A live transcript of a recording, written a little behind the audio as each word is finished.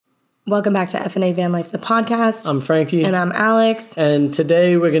Welcome back to FNA Van Life, the podcast. I'm Frankie. And I'm Alex. And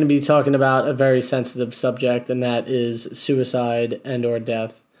today we're going to be talking about a very sensitive subject, and that is suicide and or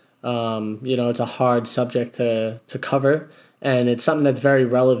death. It's a hard subject to cover, and it's something that's very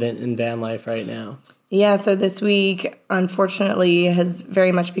relevant in van life right now. Yeah, so this week, unfortunately, has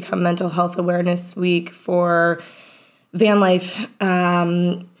very much become Mental Health Awareness Week for van life.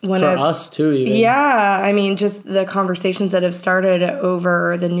 For us, too, even. Yeah, I mean, just the conversations that have started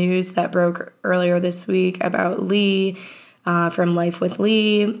over the news that broke earlier this week about Lee, from Life with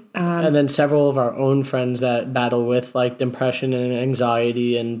Lee. And then several of our own friends that battle with, like, depression and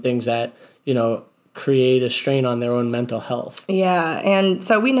anxiety and things that, create a strain on their own mental health. Yeah, and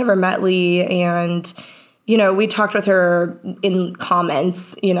so we never met Lee, and, we talked with her in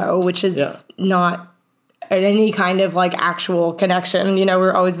comments, which is not any kind of like actual connection.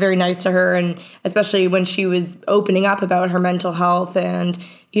 We're always very nice to her, and especially when she was opening up about her mental health, and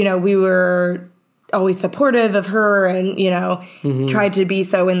we were always supportive of her, and tried to be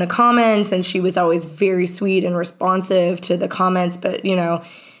so in the comments, and she was always very sweet and responsive to the comments. But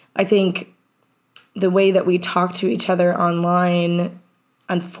I think the way that we talk to each other online,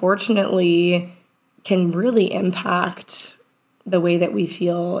 unfortunately, can really impact the way that we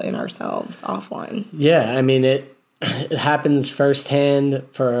feel in ourselves offline. Yeah, I mean, it happens firsthand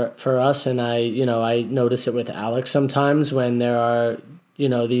for us, and I notice it with Alex sometimes when there are,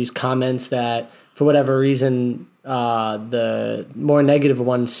 these comments that, for whatever reason, the more negative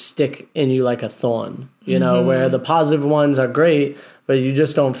ones stick in you like a thorn, where the positive ones are great, but you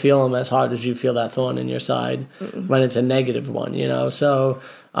just don't feel them as hard as you feel that thorn in your side when it's a negative one, So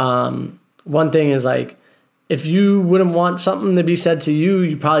one thing is, like, if you wouldn't want something to be said to you,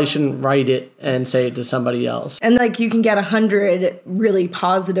 you probably shouldn't write it and say it to somebody else. And like, you can get 100 really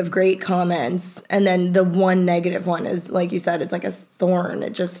positive, great comments, and then the one negative one is, like you said, it's like a thorn.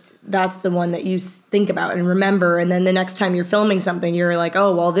 That's the one that you think about and remember. And then the next time you're filming something, you're like,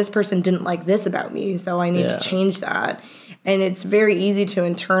 oh, well, this person didn't like this about me, so I need to change that. And it's very easy to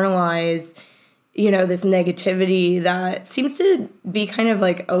internalize this negativity that seems to be kind of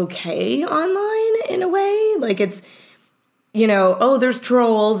like okay online in a way. Like, it's, oh, there's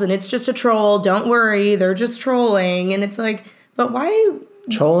trolls and it's just a troll. Don't worry, they're just trolling. And it's like, but why?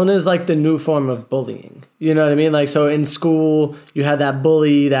 Trolling is like the new form of bullying. You know what I mean? Like, so in school, you had that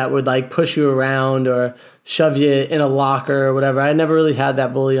bully that would like push you around or shove you in a locker or whatever. I never really had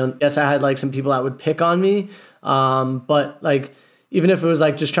that bully. Yes, I had like some people that would pick on me. But like, even if it was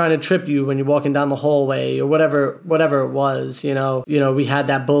like just trying to trip you when you're walking down the hallway or whatever it was, we had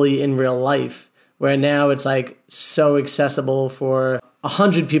that bully in real life, where now it's like so accessible for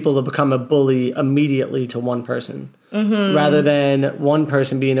 100 people to become a bully immediately to one person, rather than one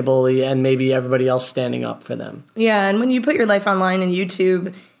person being a bully and maybe everybody else standing up for them. Yeah, and when you put your life online and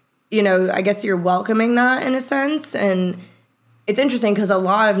YouTube, I guess you're welcoming that in a sense. And it's interesting because a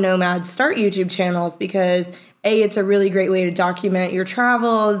lot of nomads start YouTube channels because it's a really great way to document your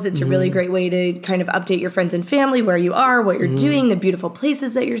travels. It's a really great way to kind of update your friends and family where you are, what you're doing, the beautiful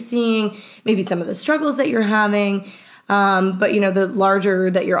places that you're seeing, maybe some of the struggles that you're having. But, the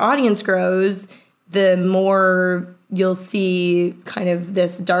larger that your audience grows, the more you'll see kind of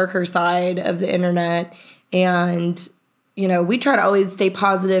this darker side of the internet. And, we try to always stay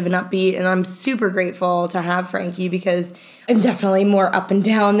positive and upbeat, and I'm super grateful to have Frankie because I'm definitely more up and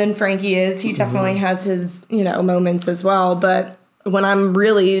down than Frankie is. He definitely has his, moments as well. But when I'm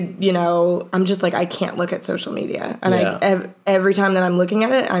really, I'm just like, I can't look at social media. And every time that I'm looking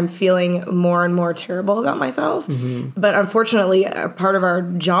at it, I'm feeling more and more terrible about myself. But unfortunately, a part of our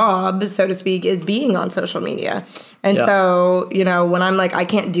job, so to speak, is being on social media. And so, when I'm like, I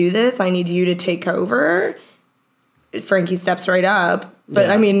can't do this, I need you to take over, Frankie steps right up. But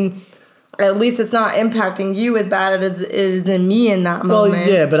I mean, at least it's not impacting you as bad as it is in me in that moment.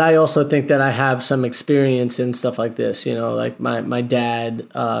 Well, yeah, but I also think that I have some experience in stuff like this. Like my dad,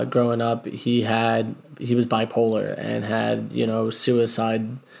 growing up, he was bipolar and had,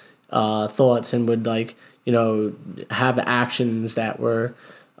 suicide thoughts, and would like, have actions that were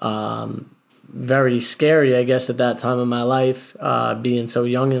very scary, I guess, at that time of my life, being so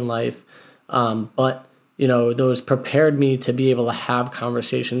young in life. But those prepared me to be able to have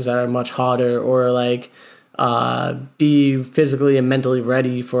conversations that are much harder, or like be physically and mentally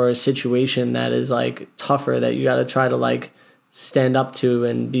ready for a situation that is like tougher, that you got to try to like stand up to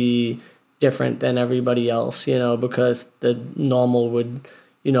and be different than everybody else, because the normal would,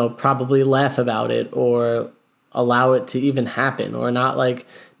 probably laugh about it or allow it to even happen, or not like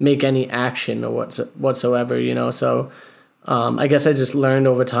make any action or whatsoever, so I guess I just learned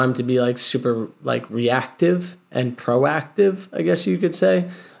over time to be like super like reactive and proactive, I guess you could say.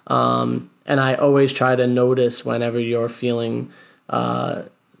 And I always try to notice whenever you're feeling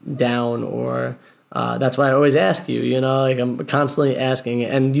down, or that's why I always ask you, you know, like I'm constantly asking,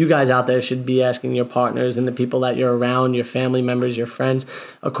 and you guys out there should be asking your partners and the people that you're around, your family members, your friends,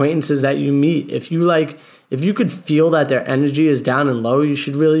 acquaintances that you meet. If you could feel that their energy is down and low, you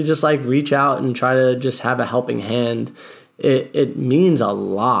should really just like reach out and try to just have a helping hand. It means a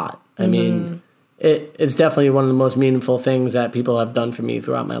lot. I mean, it's definitely one of the most meaningful things that people have done for me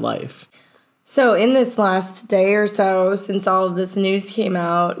throughout my life. So in this last day or so, since all of this news came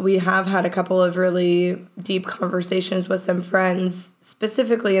out, we have had a couple of really deep conversations with some friends,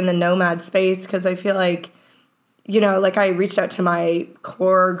 specifically in the nomad space, because I feel like, you know, like I reached out to my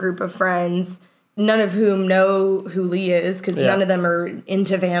core group of friends, none of whom know who Lee is, because none of them are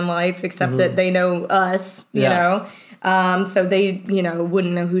into van life, except that they know us, you know. So they, you know,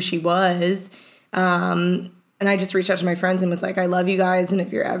 wouldn't know who she was. And I just reached out to my friends and was like, I love you guys, and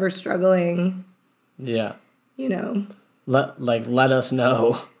if you're ever struggling, you know, let us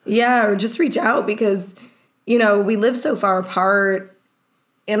know. Yeah, or just reach out, because, you know, we live so far apart,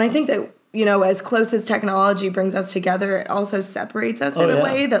 and I think that, you know, as close as technology brings us together, it also separates us in a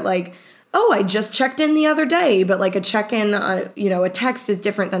way that, like, oh, I just checked in the other day, but like a check-in, you know, a text is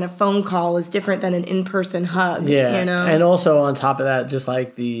different than a phone call, is different than an in-person hug. Yeah, you know? And also on top of that, just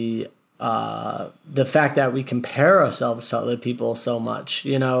like the fact that we compare ourselves to other people so much,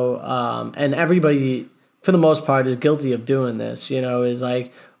 you know, and everybody, for the most part, is guilty of doing this, you know, is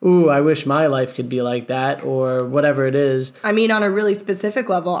like, ooh, I wish my life could be like that, or whatever it is. I mean, on a really specific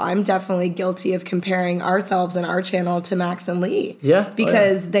level, I'm definitely guilty of comparing ourselves and our channel to Max and Lee. Yeah.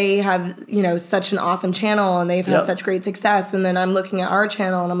 Because they have, you know, such an awesome channel, and they've had such great success. And then I'm looking at our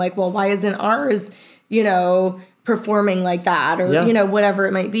channel and I'm like, well, why isn't ours, you know, performing like that, or, you know, whatever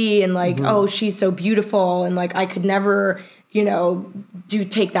it might be. And like, oh, she's so beautiful, and like, I could never, you know,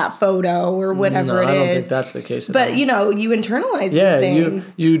 take that photo or whatever it is. I don't think that's the case. But, you know, you internalize these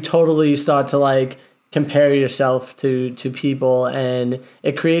things. You totally start to like compare yourself to people, and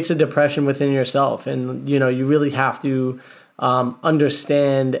it creates a depression within yourself. And, you know, you really have to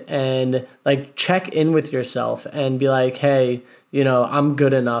understand and like check in with yourself and be like, hey, you know, I'm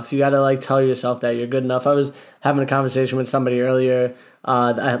good enough. You got to like tell yourself that you're good enough. I was having a conversation with somebody earlier.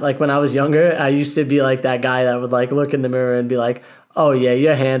 Like when I was younger, I used to be like that guy that would like look in the mirror and be like, oh yeah,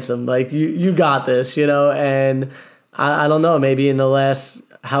 you're handsome. Like you got this, you know? And I don't know, maybe in the last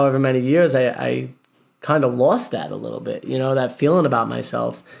however many years, I kind of lost that a little bit, you know, that feeling about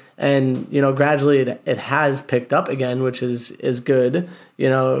myself. And, you know, gradually it has picked up again, which is good, you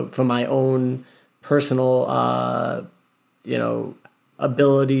know, for my own personal, you know,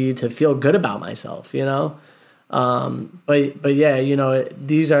 ability to feel good about myself, you know? But yeah, you know,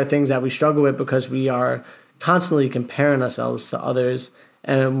 these are things that we struggle with because we are constantly comparing ourselves to others,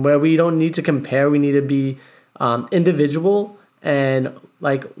 and where we don't need to compare, we need to be individual and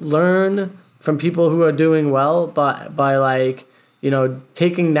like learn from people who are doing well, but by like, you know,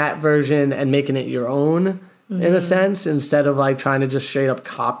 taking that version and making it your own in a sense, instead of like trying to just straight up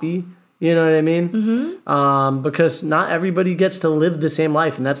copy. You know what I mean? Because not everybody gets to live the same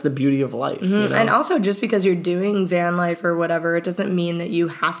life, and that's the beauty of life. You know? And also, just because you're doing van life or whatever, it doesn't mean that you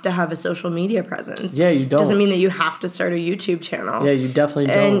have to have a social media presence. Yeah, you don't. It doesn't mean that you have to start a YouTube channel. Yeah, you definitely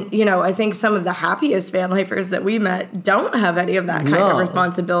don't. And, you know, I think some of the happiest van lifers that we met don't have any of that kind of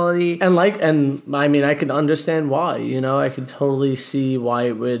responsibility. And I mean, I could understand why, you know, I could totally see why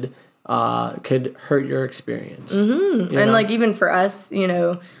it would, could hurt your experience. And like, even for us, you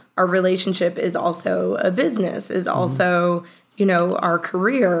know, our relationship is also a business, is also, you know, our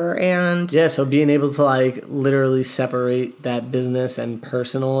career. And yeah, so being able to like literally separate that business and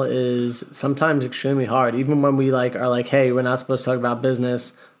personal is sometimes extremely hard. Even when we like are like, hey, we're not supposed to talk about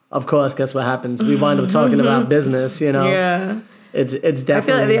business. Of course, guess what happens? We wind up talking about business, you know? Yeah. It's definitely... I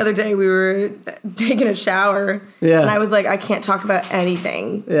feel like the other day we were taking a shower, and I was like, I can't talk about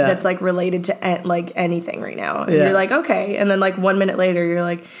anything that's like related to like anything right now. And you're like, okay. And then like 1 minute later, you're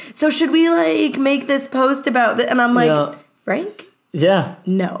like, so should we like make this post about this? And I'm like, Frank? Yeah.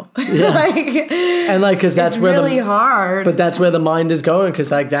 No. Yeah. And like, because that's where really hard. But that's where the mind is going,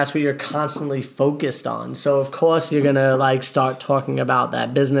 because like that's what you're constantly focused on. So of course you're gonna like start talking about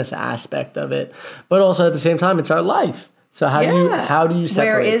that business aspect of it, but also at the same time, it's our life. So how do you separate?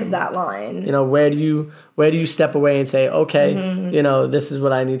 Where is them? that line? You know, where do you step away and say, okay, you know, this is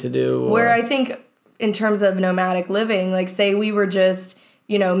what I need to do? Where I think in terms of nomadic living, like say we were just,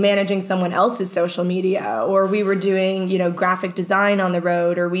 you know, managing someone else's social media, or we were doing, you know, graphic design on the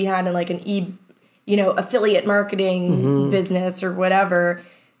road, or we had like an you know, affiliate marketing business or whatever,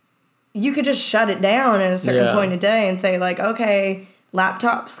 you could just shut it down at a certain point of day and say like, okay,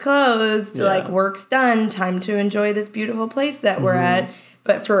 laptop's closed, like work's done, time to enjoy this beautiful place that we're at.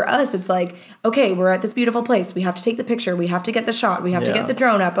 But for us, it's like, okay, we're at this beautiful place. We have to take the picture. We have to get the shot. We have to get the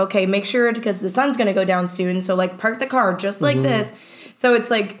drone up. Okay, make sure, because the sun's going to go down soon. So, like, park the car just like this. So it's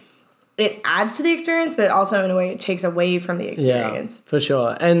like, it adds to the experience, but also in a way it takes away from the experience. Yeah, for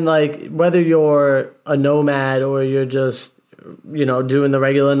sure. And, like, whether you're a nomad or you're just, you know, doing the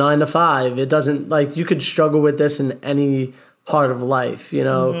regular 9 to 5, it doesn't, like, you could struggle with this in any part of life, you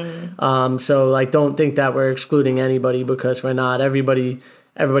know. So like, don't think that we're excluding anybody, because we're not. Everybody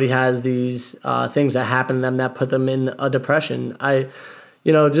has these things that happen to them that put them in a depression.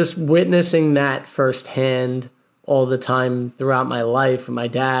 Just witnessing that firsthand all the time throughout my life with my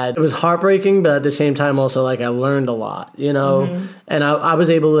dad, it was heartbreaking, but at the same time also, like, I learned a lot, you know. And I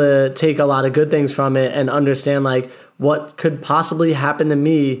was able to take a lot of good things from it and understand, like, what could possibly happen to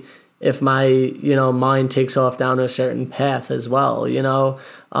me if my, you know, mind takes off down a certain path as well, you know,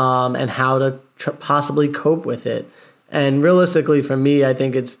 and how to possibly cope with it. And realistically, for me, I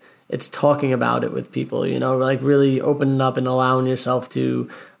think it's talking about it with people, you know, like really opening up and allowing yourself to,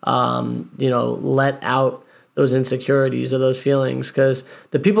 let out those insecurities or those feelings, because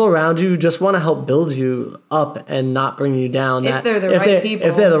the people around you just want to help build you up and not bring you down. If they're the right people.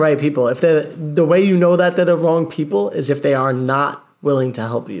 If they're the right people. If they're the way you know that they're the wrong people is if they are not willing to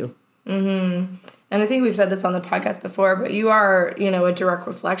help you. And I think we've said this on the podcast before, but you are, you know, a direct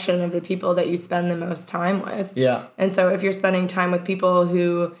reflection of the people that you spend the most time with. Yeah. And so if you're spending time with people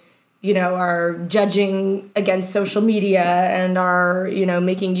who, you know, are judging against social media and are, you know,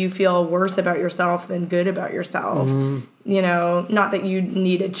 making you feel worse about yourself than good about yourself, you know, not that you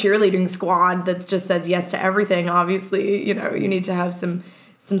need a cheerleading squad that just says yes to everything. Obviously, you know, you need to have some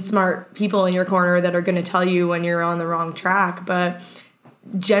smart people in your corner that are going to tell you when you're on the wrong track. But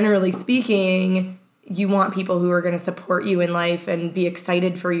generally speaking, you want people who are going to support you in life and be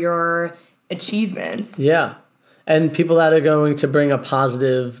excited for your achievements. Yeah. And people that are going to bring a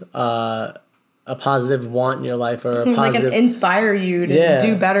positive want in your life, or a positive, like, inspire you to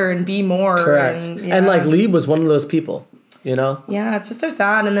do better and be more. Correct. And like, Lee was one of those people, you know? Yeah, it's just so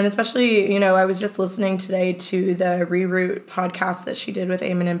sad. And then especially, you know, I was just listening today to the Reroute podcast that she did with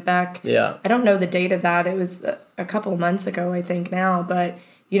Eamon and Beck. Yeah. I don't know the date of that. It was a couple months ago, I think now. But,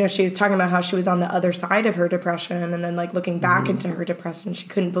 you know, she was talking about how she was on the other side of her depression, and then, like, looking back into her depression, she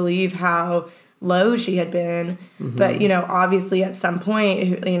couldn't believe how low she had been. But, you know, obviously at some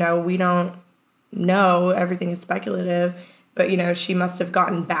point, you know, we don't know, everything is speculative, but, you know, she must have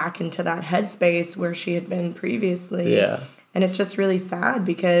gotten back into that headspace where she had been previously. Yeah. And it's just really sad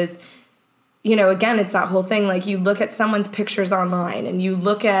because, you know, again, it's that whole thing, like, you look at someone's pictures online and you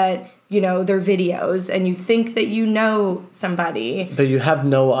look at, you know, their videos and you think that you know somebody. But you have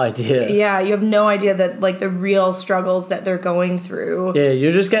no idea. Yeah, you have no idea that, like, the real struggles that they're going through. Yeah,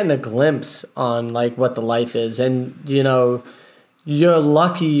 you're just getting a glimpse on, like, what the life is. And, you know, you're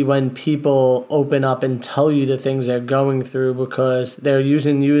lucky when people open up and tell you the things they're going through, because they're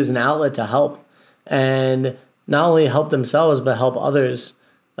using you as an outlet to help. And not only help themselves, but help others.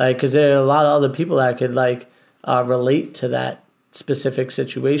 Like, because there are a lot of other people that could, like, relate to that specific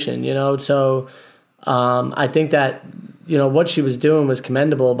situation, you know? So I think that, you know, what she was doing was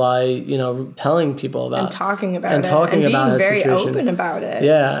commendable by, you know, telling people about and talking about and it talking and about being very situation. open about it.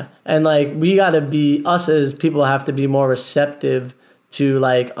 Yeah. And, like, we got to be, us as people have to be more receptive to,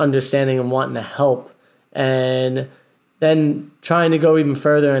 like, understanding and wanting to help, and then trying to go even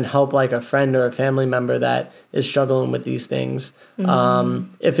further and help, like, a friend or a family member that is struggling with these things.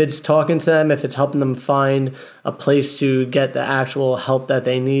 If it's talking to them, if it's helping them find a place to get the actual help that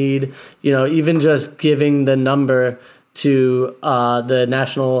they need, you know, even just giving the number to the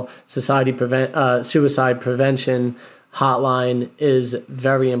National Society Suicide Prevention Hotline is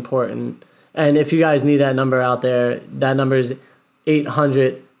very important. And if you guys need that number out there, that number is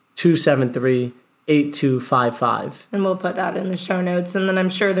 800-273-8255. And we'll put that in the show notes. And then I'm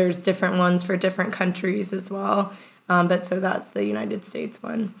sure there's different ones for different countries as well. But so that's the United States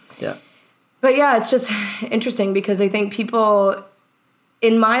one. Yeah. But yeah, it's just interesting because I think people,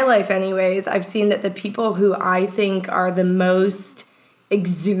 in my life anyways, I've seen that the people who I think are the most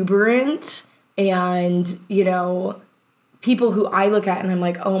exuberant and, you know, people who I look at and I'm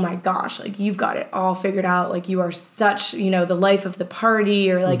like, oh my gosh, like, you've got it all figured out. Like, you are such, you know, the life of the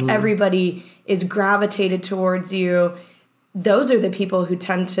party, or like everybody is gravitated towards you. Those are the people who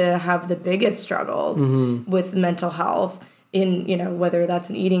tend to have the biggest struggles with mental health, in, you know, whether that's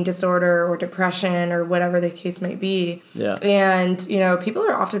an eating disorder or depression or whatever the case may be. Yeah. And, you know, people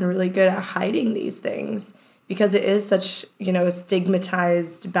are often really good at hiding these things because it is such, you know, a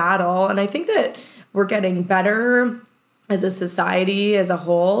stigmatized battle. And I think that we're getting better as a society as a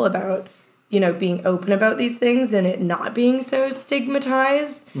whole about, being open about these things and it not being so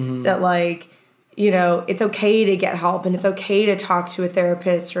stigmatized that like, it's okay to get help and it's okay to talk to a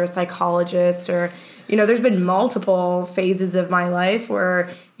therapist or a psychologist or, there's been multiple phases of my life where,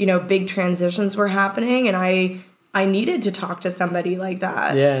 big transitions were happening and I needed to talk to somebody like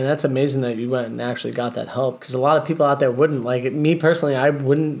that. Yeah, and that's amazing that you went and actually got that help because a lot of people out there wouldn't. Like me personally, I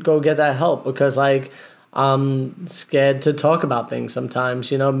wouldn't go get that help because like I'm scared to talk about things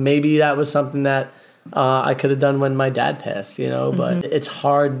sometimes. Maybe that was something that I could have done when my dad passed, but it's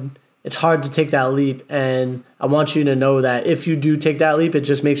hard. It's hard to take that leap, and I want you to know that if you do take that leap, it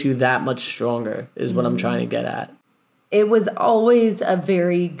just makes you that much stronger is what I'm trying to get at. It was always a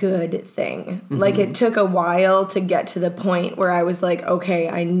very good thing. Like, it took a while to get to the point where I was like, okay,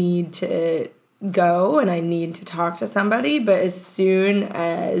 I need to go and I need to talk to somebody. But as soon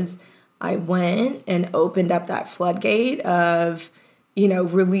as I went and opened up that floodgate of,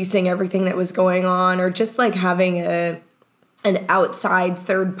 releasing everything that was going on or just like having an outside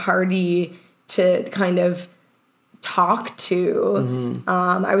third party to kind of talk to.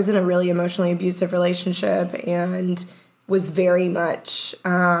 I was in a really emotionally abusive relationship and was very much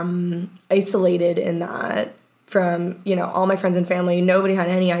isolated in that from, all my friends and family. Nobody had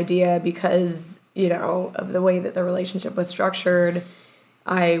any idea because, of the way that the relationship was structured.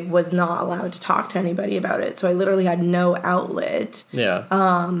 I was not allowed to talk to anybody about it. So I literally had no outlet. Yeah.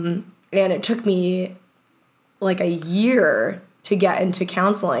 And it took me like a year to get into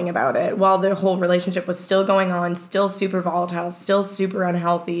counseling about it while the whole relationship was still going on, still super volatile, still super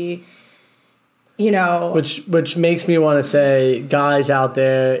unhealthy, Which makes me want to say, guys out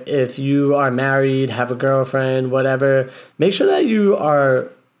there, if you are married, have a girlfriend, whatever, make sure that you are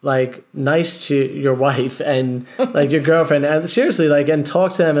like nice to your wife and like your girlfriend and seriously like and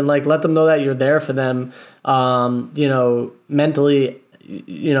talk to them and like let them know that you're there for them mentally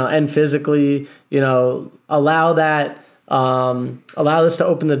and physically, allow this to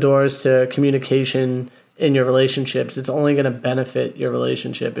open the doors to communication in your relationships. It's only going to benefit your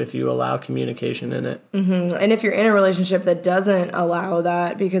relationship if you allow communication in it. And if you're in a relationship that doesn't allow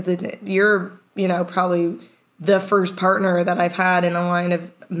that, because you're probably the first partner that I've had in a line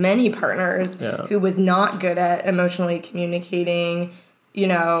of many partners who was not good at emotionally communicating.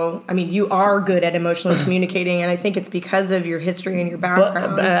 You are good at emotionally communicating, and I think it's because of your history and your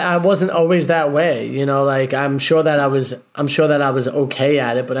background. But I wasn't always that way, like I'm sure that I was okay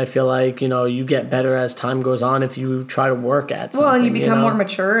at it, but I feel like, you get better as time goes on if you try to work at something. Well, and you become more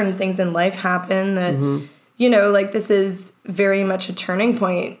mature and things in life happen that, like this is very much a turning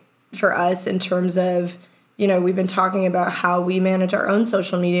point for us in terms of, we've been talking about how we manage our own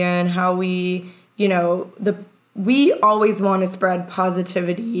social media and how we, we always want to spread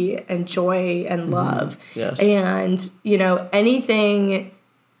positivity and joy and love. Yes. And, anything,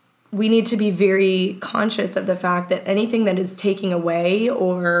 we need to be very conscious of the fact that anything that is taking away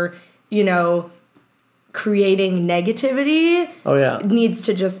or, creating negativity needs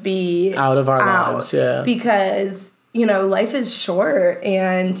to just be out of our lives. Yeah. Because, life is short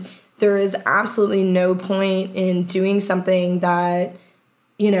and there is absolutely no point in doing something that,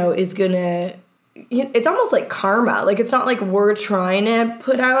 is going to, it's almost like karma. Like, it's not like we're trying to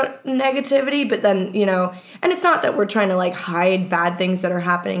put out negativity, but then, and it's not that we're trying to like hide bad things that are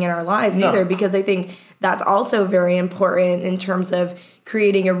happening in our lives either, because I think that's also very important in terms of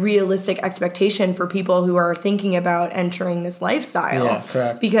creating a realistic expectation for people who are thinking about entering this lifestyle. Yeah,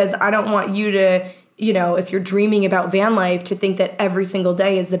 correct. Because I don't want you to, if you're dreaming about van life, to think that every single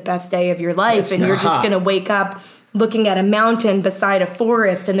day is the best day of your life you're just going to wake up looking at a mountain beside a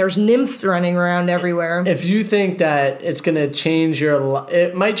forest and there's nymphs running around everywhere. If you think that it's going to change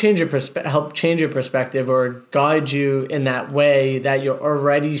it might change your help change your perspective or guide you in that way that you're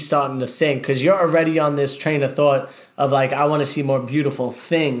already starting to think, because you're already on this train of thought of like, I want to see more beautiful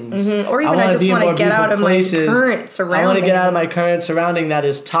things. Or even I just want to get out of my current surrounding. I want to get out of my current surrounding that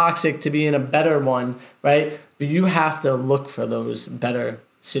is toxic to be in a better one, right? But you have to look for those better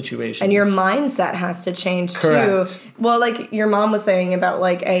situations. And your mindset has to change too. Well, like your mom was saying about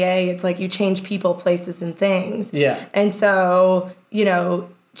like AA, it's like you change people, places, and things. Yeah. And so,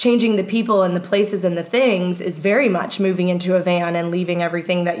 changing the people and the places and the things is very much moving into a van and leaving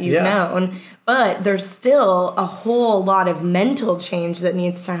everything that you've known. But there's still a whole lot of mental change that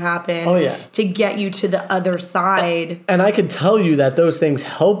needs to happen to get you to the other side. And I could tell you that those things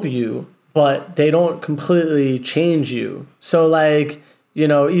help you, but they don't completely change you. So like,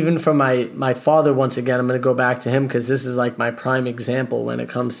 even from my father, once again, I'm going to go back to him because this is like my prime example when it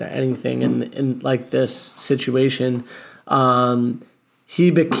comes to anything in like this situation. he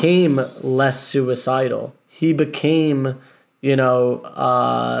became less suicidal. He became,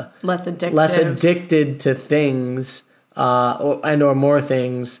 less addicted to things, or more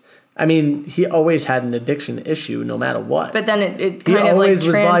things. I mean, he always had an addiction issue no matter what. But then it kind of like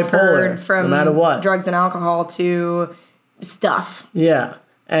transferred from no matter what. Drugs and alcohol to stuff. Yeah.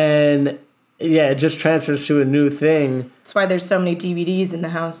 And it just transfers to a new thing. That's why there's so many DVDs in the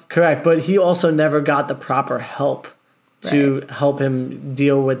house. Correct. But he also never got the proper help to help him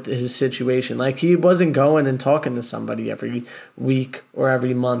deal with his situation. Like, he wasn't going and talking to somebody every week or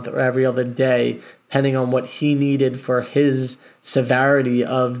every month or every other day, depending on what he needed for his severity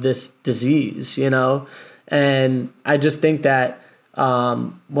of this disease, And I just think that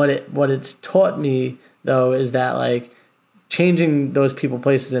what it's taught me, though, is that, like, changing those people,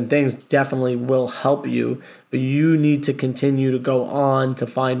 places, and things definitely will help you, but you need to continue to go on to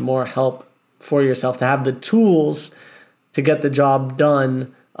find more help for yourself, to have the tools to get the job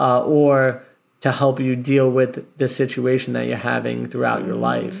done, or to help you deal with the situation that you're having throughout your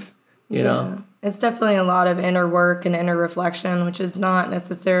life, you know? It's definitely a lot of inner work and inner reflection, which is not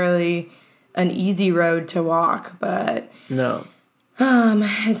necessarily an easy road to walk, but no,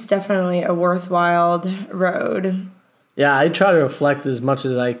 it's definitely a worthwhile road. Yeah, I try to reflect as much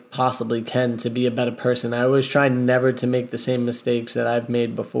as I possibly can to be a better person. I always try never to make the same mistakes that I've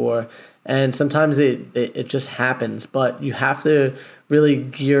made before. And sometimes it just happens. But you have to really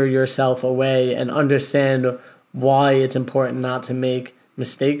gear yourself away and understand why it's important not to make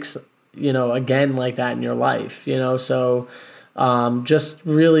mistakes, again like that in your life. So just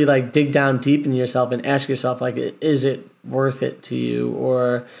really like dig down deep in yourself and ask yourself, like, is it worth it to you?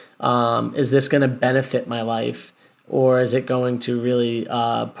 Or is this going to benefit my life? Or is it going to really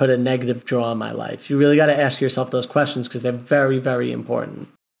put a negative draw on my life? You really got to ask yourself those questions because they're very, very important.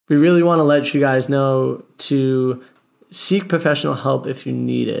 We really want to let you guys know to seek professional help if you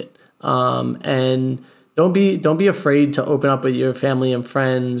need it. And don't be afraid to open up with your family and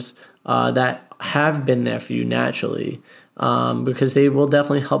friends that have been there for you naturally, because they will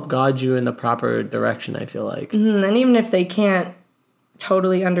definitely help guide you in the proper direction, I feel like. Mm-hmm. And even if they can't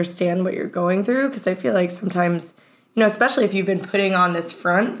totally understand what you're going through, because I feel like sometimes, especially if you've been putting on this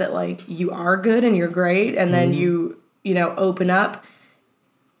front that, like, you are good and you're great, and then you open up.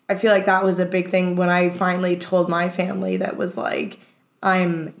 I feel like that was a big thing when I finally told my family that was like,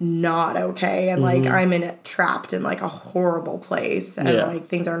 I'm not okay, and like I'm trapped in like a horrible place, and like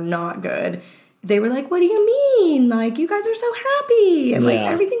things are not good. They were like, what do you mean? Like, you guys are so happy, and like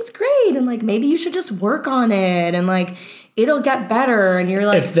everything's great, and like maybe you should just work on it, and like it'll get better. And you're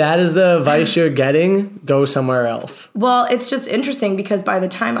like, if that is the advice you're getting, go somewhere else. Well, it's just interesting because by the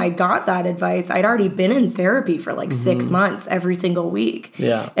time I got that advice, I'd already been in therapy for like 6 months every single week.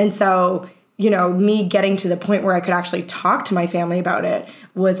 Yeah. And so, me getting to the point where I could actually talk to my family about it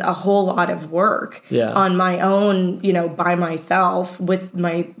was a whole lot of work on my own, by myself with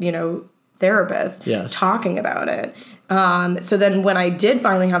my, therapist talking about it. So then when I did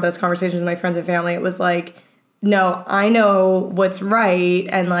finally have those conversations with my friends and family, it was like, no, I know what's right.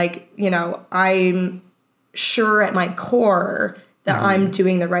 And like, I'm sure at my core that I'm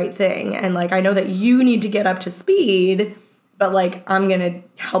doing the right thing. And like, I know that you need to get up to speed, but like, I'm going to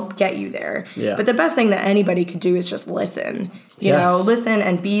help get you there. Yeah. But the best thing that anybody could do is just listen, you know, listen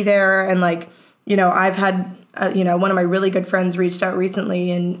and be there. And like, I've had, one of my really good friends reached out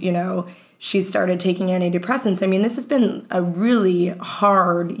recently, and, she started taking antidepressants. I mean, this has been a really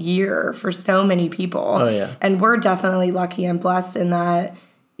hard year for so many people. Oh, yeah. And we're definitely lucky and blessed in that,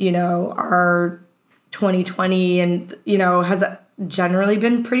 our 2020 and, has generally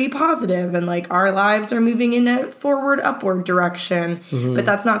been pretty positive, and like our lives are moving in a upward direction. But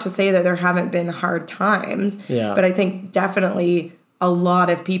that's not to say that there haven't been hard times. Yeah. But I think definitely a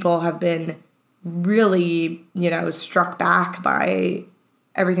lot of people have been really, struck back by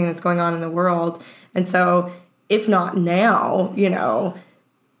everything that's going on in the world. And so if not now,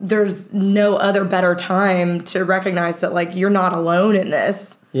 there's no other better time to recognize that like you're not alone in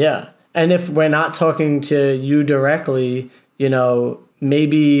this. Yeah. And if we're not talking to you directly,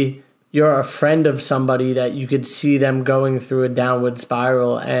 maybe you're a friend of somebody that you could see them going through a downward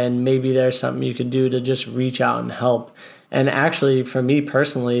spiral, and maybe there's something you could do to just reach out and help. And actually, for me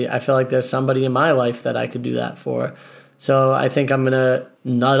personally, I feel like there's somebody in my life that I could do that for. So I think I'm going to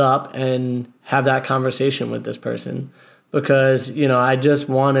nut up and have that conversation with this person, because, I just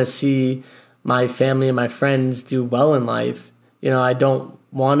want to see my family and my friends do well in life. I don't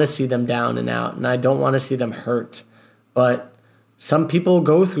want to see them down and out, and I don't want to see them hurt. But some people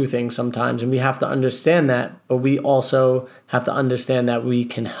go through things sometimes, and we have to understand that, but we also have to understand that we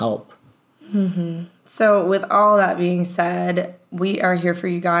can help. So with all that being said, we are here for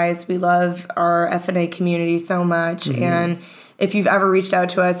you guys. We love our FNA community so much. And if you've ever reached out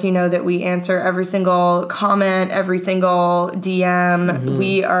to us, you know that we answer every single comment, every single DM.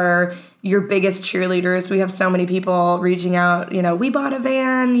 We are your biggest cheerleaders. We have so many people reaching out, we bought a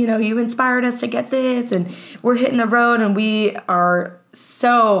van, you inspired us to get this, and we're hitting the road, and we are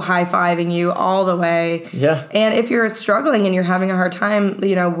so high-fiving you all the way. Yeah. And if you're struggling and you're having a hard time,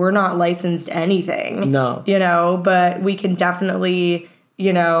 we're not licensed anything. No. But we can definitely,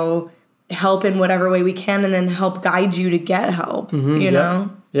 help in whatever way we can, and then help guide you to get help, you know?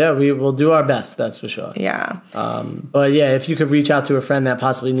 Yeah, we will do our best, that's for sure. Yeah. But yeah, if you could reach out to a friend that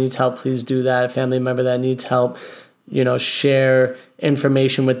possibly needs help, please do that. A family member that needs help, share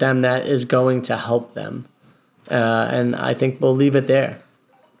information with them that is going to help them. And I think we'll leave it there.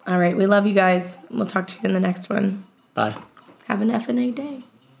 All right. We love you guys. We'll talk to you in the next one. Bye. Have an FNA day.